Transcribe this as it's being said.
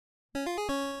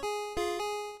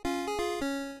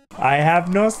I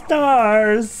have no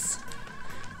stars.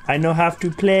 I know how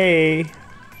to play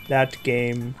that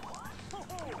game.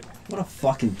 What a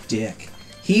fucking dick.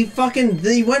 He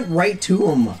went right to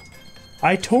him.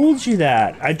 I told you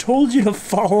that. I told you to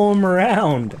follow him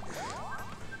around.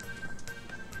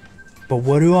 But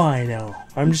what do I know?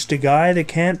 I'm just a guy that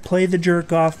can't play the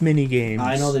jerk-off minigames.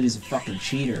 I know that he's a fucking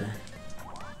cheater.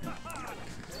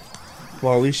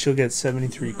 Well, at least you'll get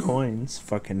 73 coins,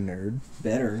 fucking nerd.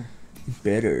 Better.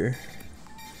 Better.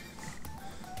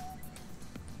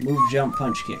 Move, jump,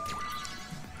 punch, kick.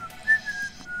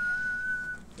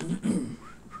 I'm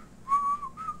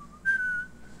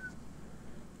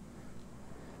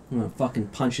gonna fucking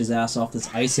punch his ass off this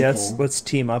icicle. Yeah, let's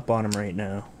team up on him right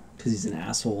now. Because he's an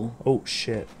asshole. Oh,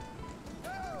 shit.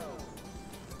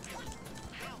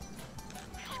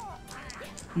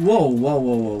 Whoa, whoa,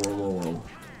 whoa, whoa, whoa, whoa, whoa.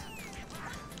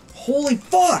 Holy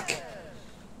fuck!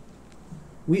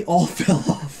 We all fell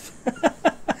off.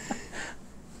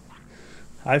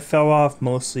 I fell off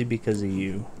mostly because of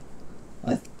you.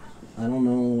 I don't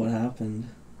know what happened.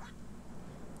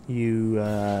 You,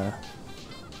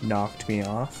 knocked me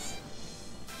off.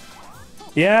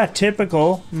 Yeah,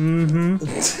 typical. Mm-hmm.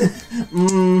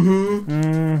 Mm-hmm.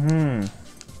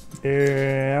 Mm-hmm.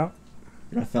 Yeah.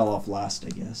 I fell off last, I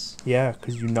guess. Yeah,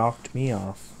 because you knocked me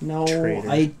off. No, Traitor.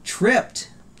 I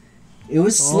tripped. It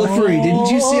was slippery. Didn't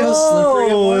you see how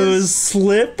slippery it was? It was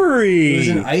slippery. It was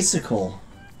an icicle.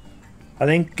 I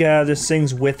think this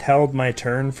thing's withheld my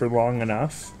turn for long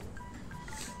enough.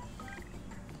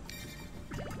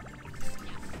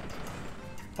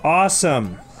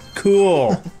 Awesome.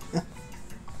 Cool.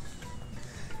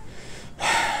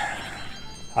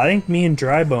 I think me and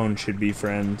Drybone should be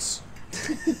friends.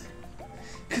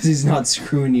 Because he's not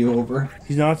screwing you over.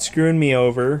 He's not screwing me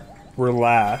over. We're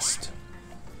last.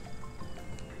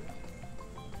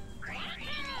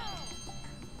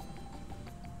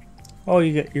 Oh,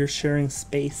 you're sharing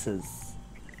spaces.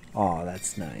 Oh,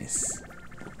 that's nice.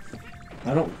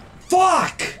 I don't...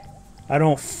 Fuck! I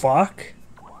don't fuck?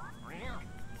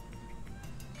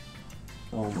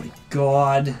 Oh my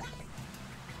god.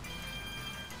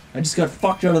 I just got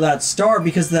fucked out of that star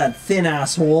because of that thin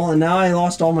asshole, and now I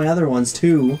lost all my other ones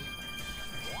too.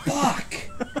 Fuck!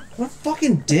 What a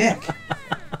fucking dick.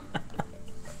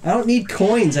 I don't need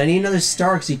coins, I need another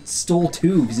star because he stole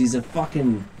 2, because he's a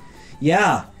fucking...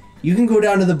 Yeah, you can go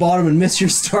down to the bottom and miss your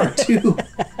star too.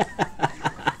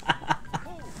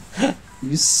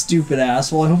 You stupid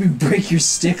asshole, I hope you break your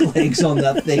stick legs on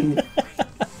that thing.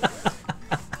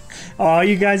 Oh,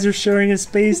 you guys are sharing a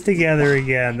space together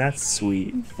again. That's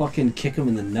sweet. Fucking kick him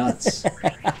in the nuts.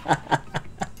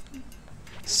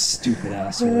 Stupid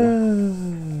asshole.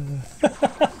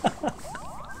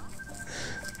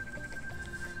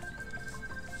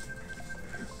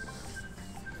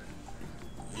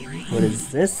 What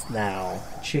is this now?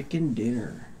 Chicken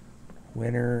dinner.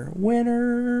 Winner,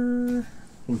 winner.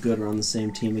 We're good, we're on the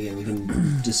same team again. We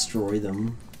can destroy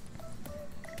them.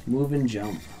 Move and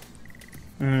jump.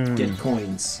 Get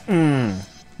coins.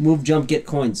 Move, jump, get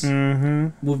coins.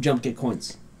 Move, jump, get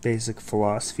coins. Basic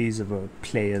philosophies of a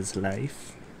player's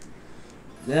life.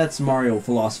 That's Mario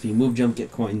philosophy. Move, jump,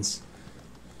 get coins.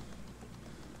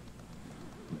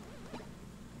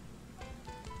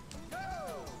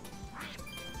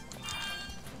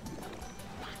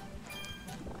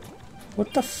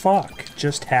 What the fuck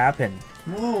just happened?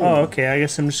 Whoa. Oh, okay, I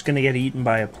guess I'm just gonna get eaten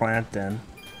by a plant then.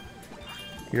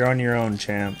 You're on your own,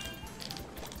 champ.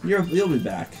 You'll be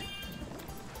back.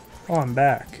 Oh, I'm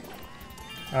back.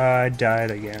 I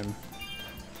died again.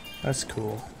 That's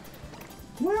cool.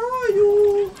 Where are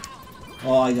you?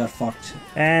 Oh, I got fucked.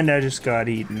 And I just got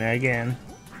eaten again.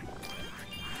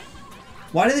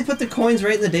 Why did they put the coins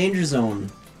right in the danger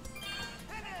zone?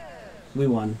 We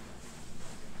won.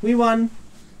 We won.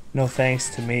 No thanks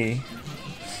to me.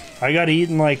 I got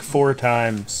eaten like 4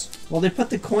 times. Well, they put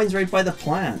the coins right by the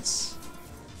plants.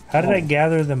 How did I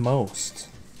gather the most?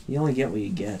 You only get what you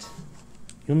get.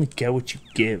 You only get what you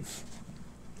give.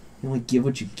 You only give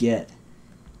what you get.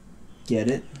 Get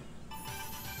it?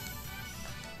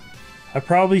 I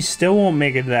probably still won't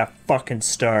make it to that fucking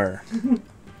star.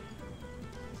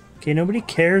 Okay, nobody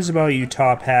cares about you,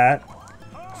 Top Hat.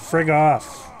 Frig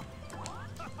off.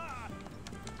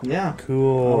 Yeah.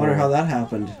 Cool. I wonder how that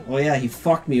happened. Oh yeah, he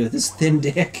fucked me with his thin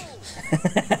dick.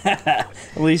 At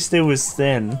least it was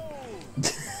thin.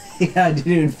 Yeah, I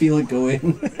didn't even feel it go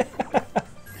in.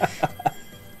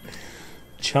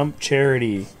 Chump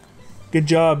charity. Good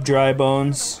job, Dry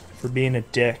Bones, for being a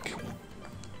dick.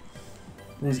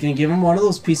 I was gonna give him one of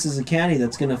those pieces of candy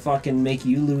that's gonna fucking make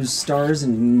you lose stars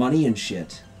and money and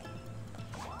shit.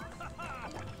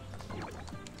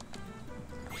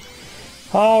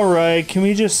 Alright, can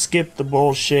we just skip the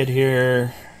bullshit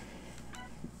here?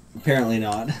 Apparently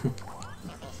not.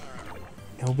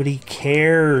 Nobody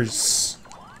cares.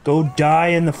 Go die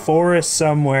in the forest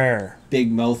somewhere.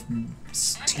 Big mouth,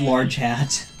 large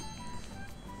hat.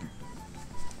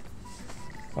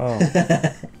 Oh.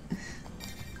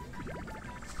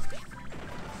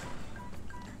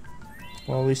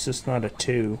 Well, at least it's not a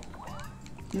 2.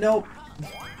 Nope.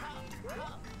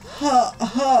 Ha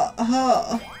ha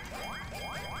ha.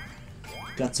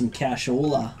 Got some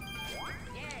cashola.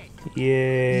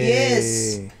 Yay.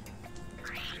 Yes.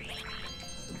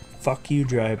 Fuck you,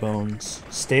 Dry Bones.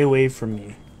 Stay away from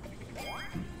me.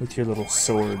 With your little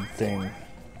sword thing.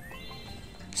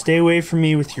 Stay away from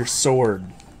me with your sword.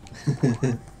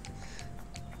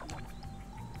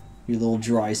 Your little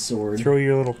dry sword. Throw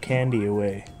your little candy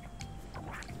away.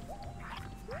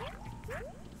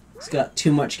 It's got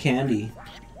too much candy.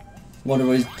 Wonder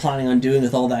what he's planning on doing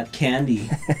with all that candy.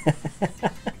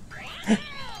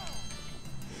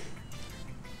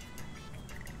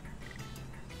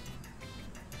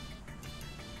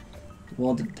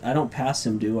 Well, I don't pass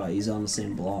him, do I? He's on the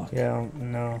same block. Yeah,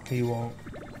 no, he won't.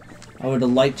 I would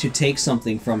have liked to take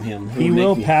something from him. He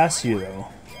will pass you, though.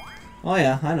 Oh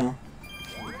yeah, I know.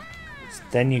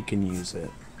 Then you can use it.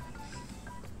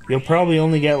 You'll probably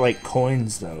only get, like,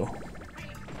 coins, though.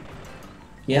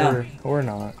 Yeah. Or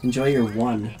not. Enjoy your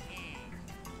 1.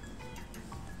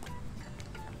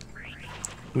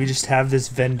 We just have this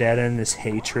vendetta and this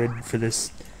hatred for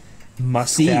this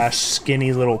mustache,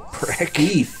 skinny little prick.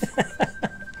 Thief.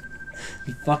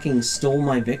 He fucking stole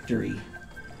my victory.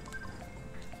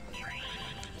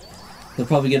 He'll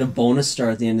probably get a bonus star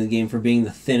at the end of the game for being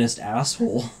the thinnest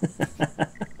asshole.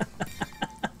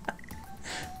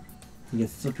 You can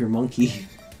flip your monkey.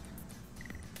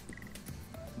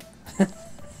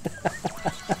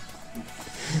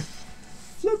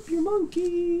 Flip your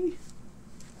monkey.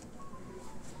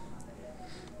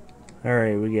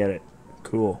 Alright, we get it.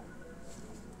 Cool.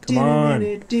 Come on.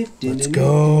 Let's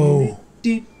go.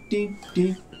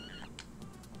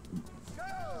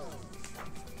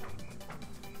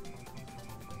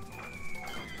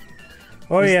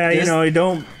 Oh yeah, you know, you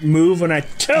don't move when I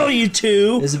tell you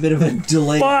to. There's a bit of a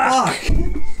delay. Fuck!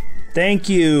 Thank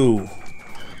you.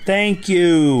 Thank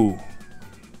you.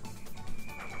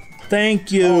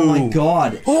 Thank you. Oh my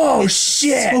god. Oh it's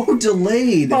shit. So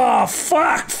delayed. Oh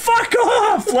fuck. Fuck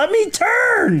off. Let me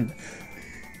turn.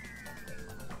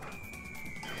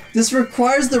 This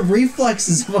requires the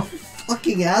reflexes of a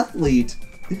fucking athlete.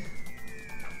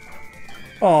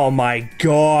 Oh my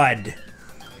god.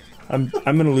 I'm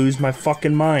gonna lose my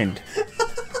fucking mind.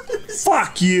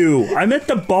 Fuck you! I'm at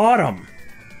the bottom.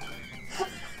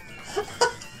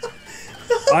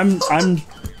 I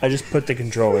just put the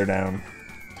controller down.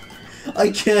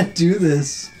 I can't do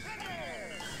this.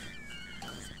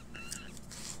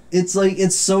 It's like,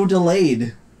 it's so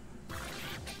delayed.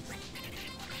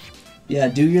 Yeah,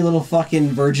 do your little fucking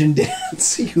virgin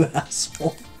dance, you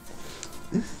asshole.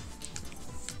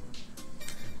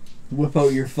 Whip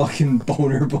out your fucking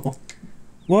boner bone.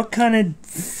 What kind of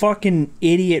fucking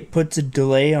idiot puts a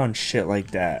delay on shit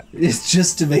like that? It's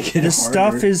just to make it The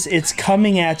stuff is, it's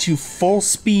coming at you full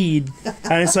speed,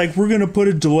 and it's like, we're gonna put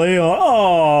a delay on.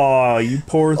 Oh, you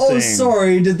poor thing. Oh,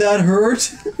 sorry, did that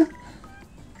hurt?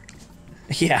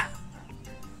 Yeah.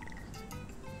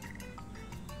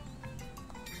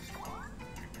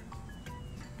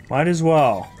 Might as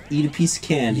well. Eat a piece of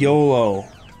candy. YOLO.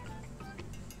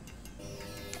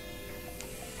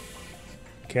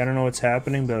 Okay, I don't know what's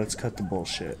happening, but let's cut the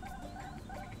bullshit.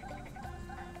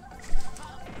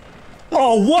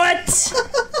 Oh, what?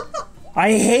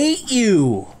 I hate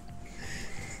you.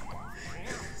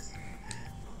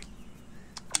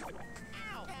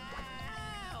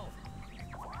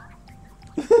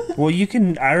 Well, you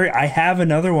can. I have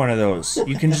another one of those.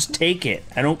 You can just take it.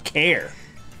 I don't care.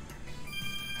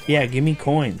 Yeah, give me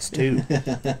coins too.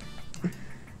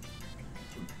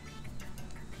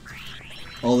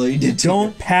 Although you did.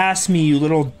 Don't pass me, you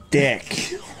little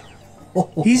dick.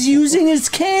 He's using his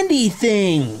candy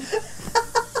thing.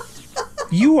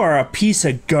 You are a piece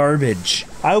of garbage.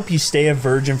 I hope you stay a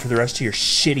virgin for the rest of your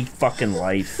shitty fucking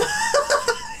life.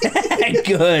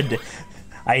 Good.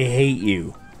 I hate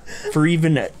you for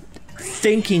even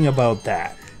thinking about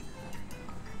that.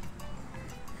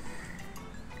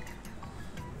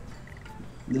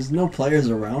 There's no players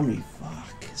around me.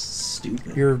 Fuck. This is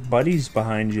stupid. Your buddy's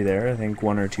behind you there, I think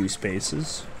 1 or 2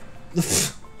 spaces.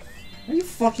 Are you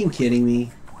fucking kidding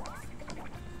me?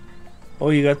 Oh,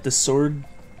 you got the sword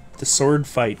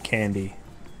fight candy.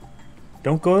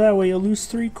 Don't go that way, you'll lose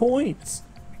 3 coins.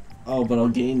 Oh, but I'll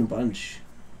gain a bunch.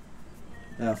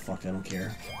 Oh, fuck, I don't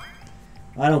care.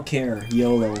 I don't care.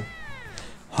 YOLO.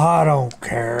 I don't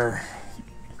care.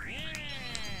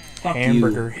 Fuck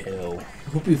Hamburger you. Hill. I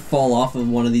hope you fall off of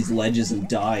one of these ledges and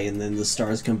die, and then the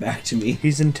stars come back to me.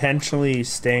 He's intentionally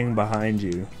staying behind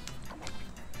you.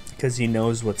 Because he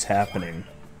knows what's happening.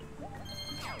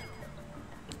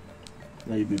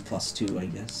 Now you'd be +2, I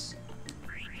guess.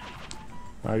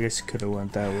 I guess you could have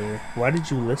went that way. Why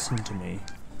did you listen to me?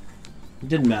 It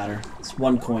didn't matter. It's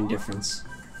 1 coin difference.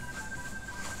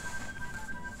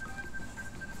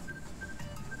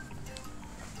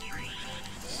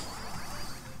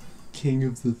 King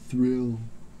of the thrill.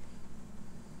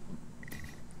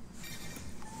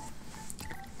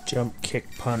 Jump,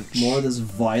 kick, punch. More of this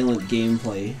violent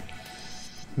gameplay.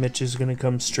 Mitch is gonna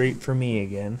come straight for me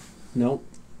again. Nope.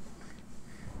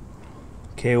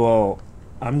 Okay, well,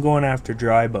 I'm going after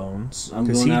Dry Bones.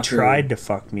 Because he tried to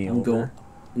fuck me over.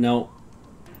 No.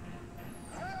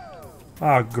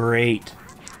 Oh, great.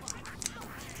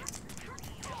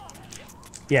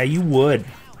 Yeah, you would.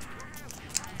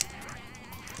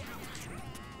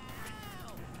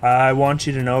 I want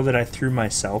you to know that I threw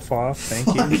myself off. Thank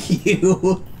you. Fuck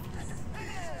you.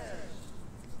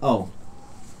 Oh.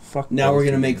 Fuck. Now we're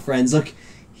gonna make friends. Look,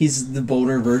 he's the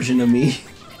boner version of me.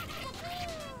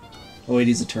 Oh wait,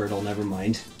 he's a turtle. Never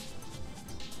mind.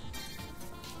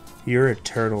 You're a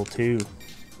turtle too.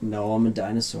 No, I'm a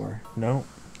dinosaur. No.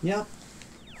 Yep.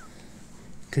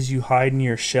 Because you hide in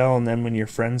your shell, and then when your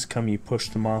friends come, you push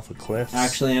them off a cliff.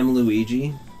 Actually, I'm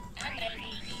Luigi.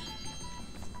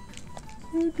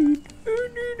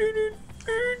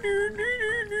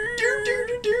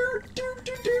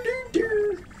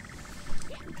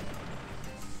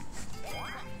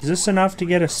 Is this enough to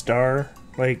get a star?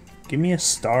 Like, give me a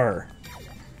star.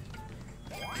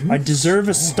 I deserve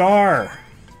a star.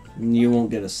 You won't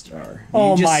get a star.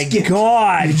 Oh my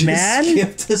god, you man! You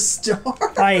skipped a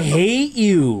star. I hate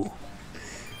you.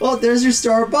 Oh, there's your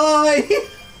star. Bye.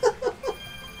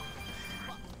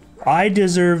 I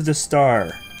deserve the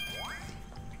star.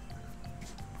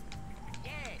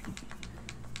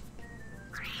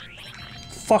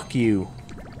 Fuck you.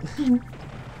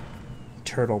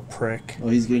 Turtle prick. Oh,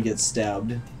 he's gonna get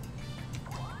stabbed.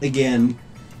 Again.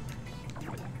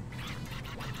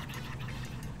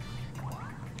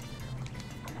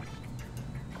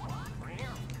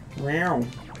 Meow.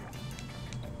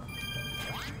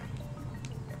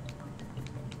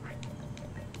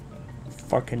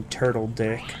 Fucking turtle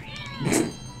dick.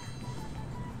 I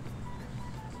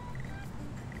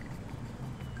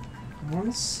want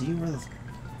to see where the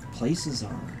places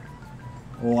are.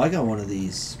 Oh, I got one of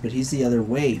these, but he's the other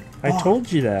way. I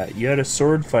told you that. You had a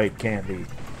sword fight candy.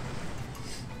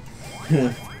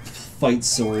 Fight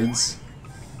swords.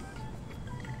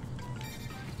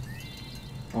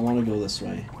 I want to go this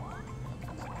way.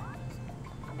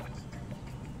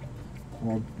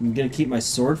 Well, I'm gonna keep my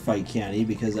sword fight candy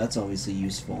because that's obviously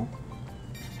useful.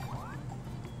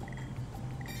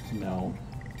 No.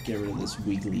 Get rid of this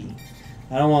Wiggly.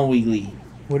 I don't want Wiggly.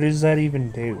 What does that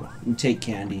even do? And take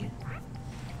candy.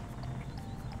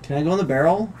 Can I go in the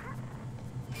barrel?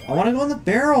 I want to go in the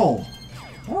barrel.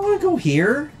 I don't want to go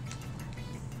here.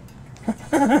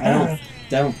 I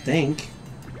don't think.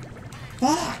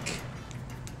 Fuck.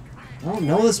 I don't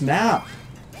know this map.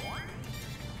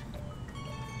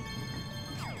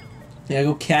 Yeah,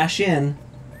 go cash in.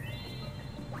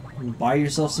 And buy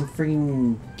yourself some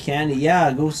freaking candy.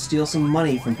 Yeah, go steal some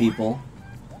money from people.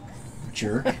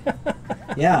 Jerk.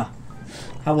 Yeah.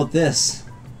 How about this?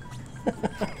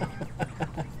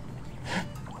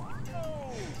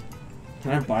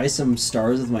 Can I buy some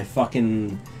stars with my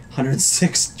fucking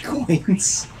 106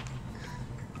 coins?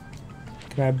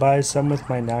 Can I buy some with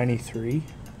my 93?